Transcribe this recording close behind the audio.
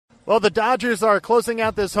Well, the Dodgers are closing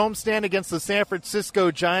out this homestand against the San Francisco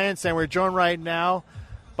Giants, and we're joined right now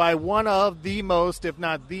by one of the most, if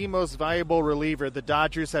not the most valuable reliever the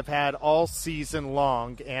Dodgers have had all season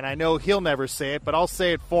long. And I know he'll never say it, but I'll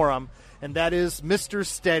say it for him, and that is Mr.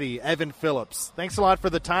 Steady, Evan Phillips. Thanks a lot for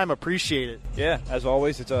the time. Appreciate it. Yeah, as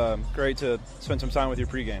always, it's great to spend some time with your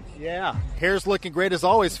pregame. Yeah, hair's looking great as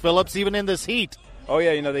always, Phillips, even in this heat. Oh,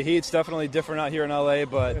 yeah, the heat's definitely different out here in L.A.,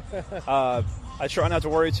 but I try not to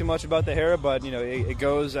worry too much about the hair, but, it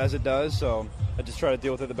goes as it does, so I just try to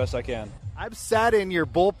deal with it the best I can. I've sat in your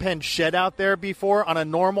bullpen shed out there before on a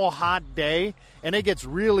normal hot day, and it gets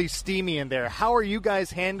really steamy in there. How are you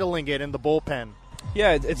guys handling it in the bullpen?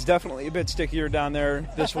 Yeah, it's definitely a bit stickier down there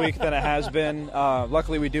this week than it has been.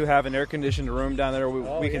 Luckily, we do have an air-conditioned room down there.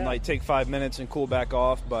 We can take 5 minutes and cool back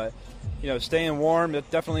off, but staying warm, it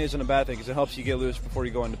definitely isn't a bad thing because it helps you get loose before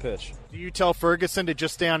you go into pitch. Do you tell Ferguson to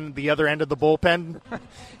just stay on the other end of the bullpen?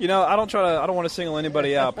 I don't want to single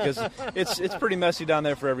anybody out because it's pretty messy down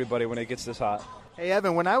there for everybody when it gets this hot. Hey,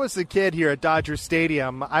 Evan, when I was a kid here at Dodger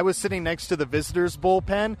Stadium, I was sitting next to the visitors'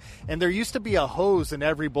 bullpen, and there used to be a hose in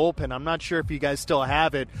every bullpen. I'm not sure if you guys still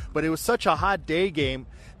have it, but it was such a hot day game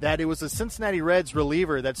that it was a Cincinnati Reds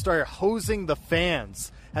reliever that started hosing the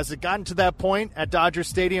fans. Has it gotten to that point at Dodger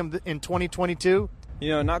Stadium in 2022?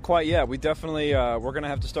 Not quite yet. We definitely we're going to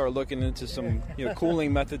have to start looking into some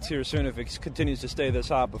cooling methods here soon if it continues to stay this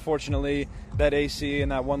hot. But fortunately, that AC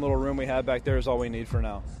and that one little room we have back there is all we need for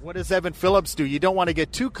now. What does Evan Phillips do? You don't want to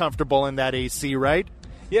get too comfortable in that AC, right?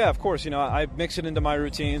 Yeah, of course. I mix it into my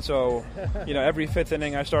routine. So, every fifth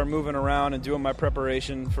inning I start moving around and doing my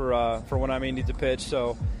preparation for when I may need to pitch.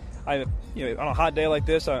 So, on a hot day like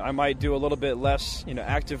this, I might do a little bit less,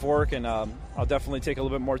 active work, and I'll definitely take a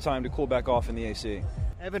little bit more time to cool back off in the AC.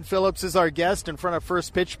 Evan Phillips is our guest in front of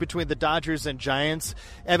first pitch between the Dodgers and Giants.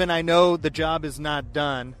 Evan, I know the job is not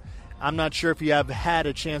done. I'm not sure if you have had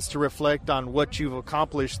a chance to reflect on what you've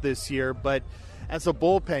accomplished this year, but as a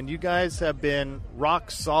bullpen, you guys have been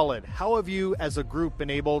rock solid. How have you as a group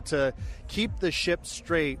been able to keep the ship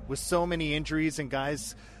straight with so many injuries and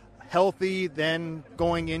guys healthy, then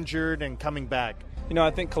going injured and coming back? I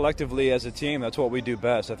think collectively as a team, that's what we do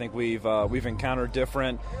best. I think we've encountered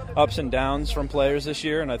different ups and downs from players this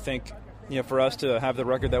year, and I think for us to have the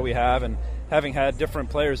record that we have and having had different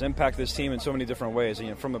players impact this team in so many different ways.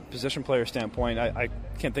 From a position player standpoint, I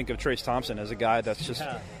can't think of Trace Thompson as a guy that's just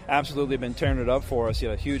absolutely been tearing it up for us. He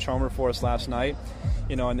had a huge homer for us last night.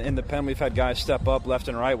 And in the pen, we've had guys step up left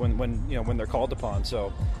and right when they're called upon.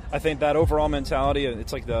 So I think that overall mentality,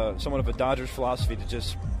 it's like somewhat of a Dodgers philosophy to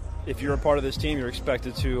just, if you're a part of this team, you're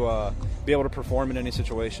expected to be able to perform in any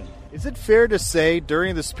situation. Is it fair to say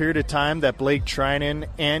during this period of time that Blake Treinen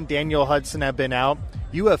and Daniel Hudson have been out,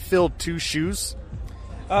 you have filled two shoes?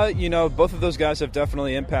 Both of those guys have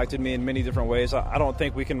definitely impacted me in many different ways. I don't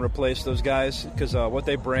think we can replace those guys because what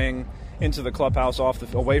they bring into the clubhouse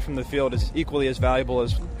away from the field is equally as valuable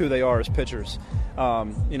as who they are as pitchers.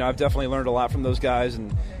 I've definitely learned a lot from those guys,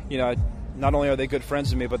 and not only are they good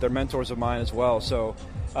friends to me, but they're mentors of mine as well. So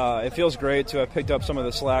it feels great to have picked up some of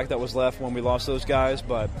the slack that was left when we lost those guys,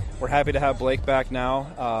 but we're happy to have Blake back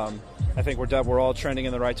now. I think we're all trending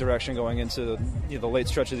in the right direction going into the late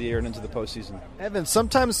stretch of the year and into the postseason. Evan,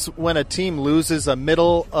 sometimes when a team loses a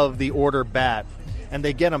middle-of-the-order bat and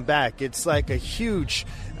they get them back, it's like a huge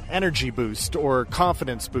energy boost or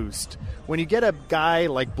confidence boost. When you get a guy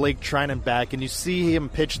like Blake Treinen back and you see him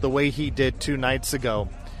pitch the way he did 2 nights ago,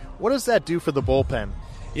 what does that do for the bullpen?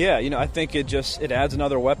 Yeah, I think it adds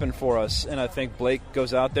another weapon for us, and I think Blake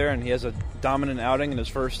goes out there and he has a dominant outing in his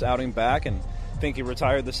first outing back, and I think he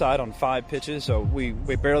retired the side on 5 pitches, so we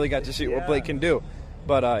barely got to see what Blake can do.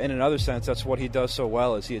 But in another sense, that's what he does so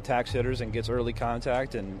well is he attacks hitters and gets early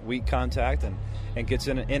contact and weak contact and gets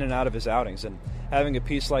in and out of his outings. And having a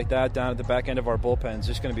piece like that down at the back end of our bullpen is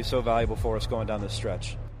just going to be so valuable for us going down this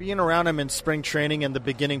stretch. Being around him in spring training and the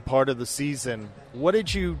beginning part of the season, what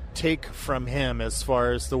did you take from him as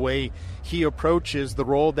far as the way he approaches the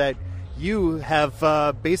role that you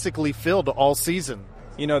have basically filled all season?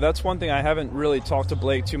 That's one thing I haven't really talked to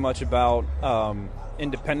Blake too much about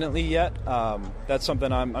independently yet. That's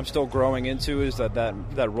something I'm still growing into, is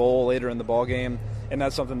that role later in the ball game, and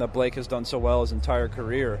that's something that Blake has done so well his entire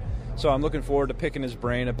career. So I'm looking forward to picking his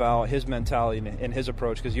brain about his mentality and his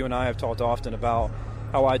approach, because you and I have talked often about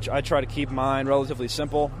how I try to keep mine relatively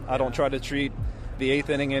simple. I don't try to treat the 8th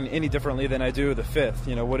inning any differently than I do the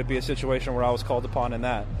 5th. Would it be a situation where I was called upon in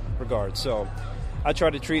that regard? So I try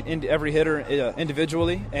to treat every hitter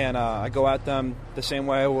individually, and I go at them the same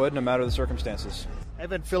way I would, no matter the circumstances.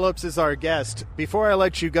 Evan Phillips is our guest. Before I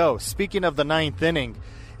let you go, speaking of the 9th inning,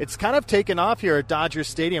 It's kind of taken off here at Dodger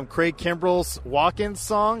Stadium. Craig Kimbrell's walk-in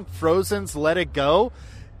song, Frozen's Let It Go.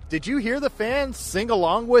 Did you hear the fans sing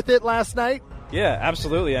along with it last night? Yeah,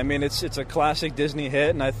 absolutely. I mean, it's a classic Disney hit,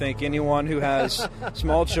 and I think anyone who has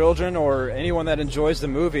small children or anyone that enjoys the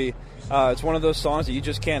movie, it's one of those songs that you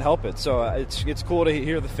just can't help it. So it's cool to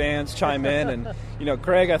hear the fans chime in. And,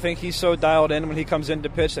 Craig, I think he's so dialed in when he comes in to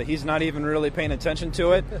pitch that he's not even really paying attention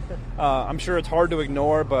to it. I'm sure it's hard to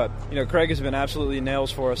ignore, but, Craig has been absolutely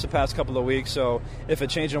nails for us the past couple of weeks. So if a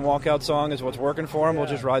change in walkout song is what's working for him, we'll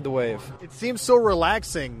just ride the wave. It seems so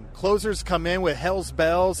relaxing. Closers come in with Hell's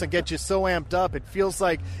Bells and get you so amped up. It feels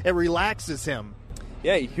like it relaxes him.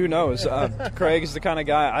 Yeah, who knows? Craig is the kind of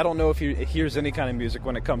guy, I don't know if he hears any kind of music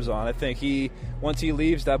when it comes on. I think once he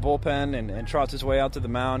leaves that bullpen and trots his way out to the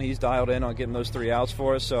mound, he's dialed in on getting those 3 outs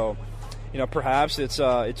for us. So, perhaps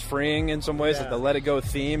it's freeing in some ways that the Let It Go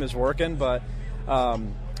theme is working, but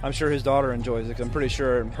I'm sure his daughter enjoys it. I'm pretty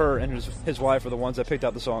sure her and his wife are the ones that picked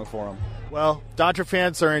out the song for him. Well, Dodger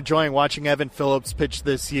fans are enjoying watching Evan Phillips pitch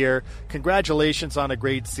this year. Congratulations on a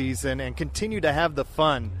great season, and continue to have the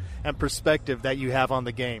fun and perspective that you have on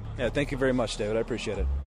the game. Yeah, thank you very much, David. I appreciate it.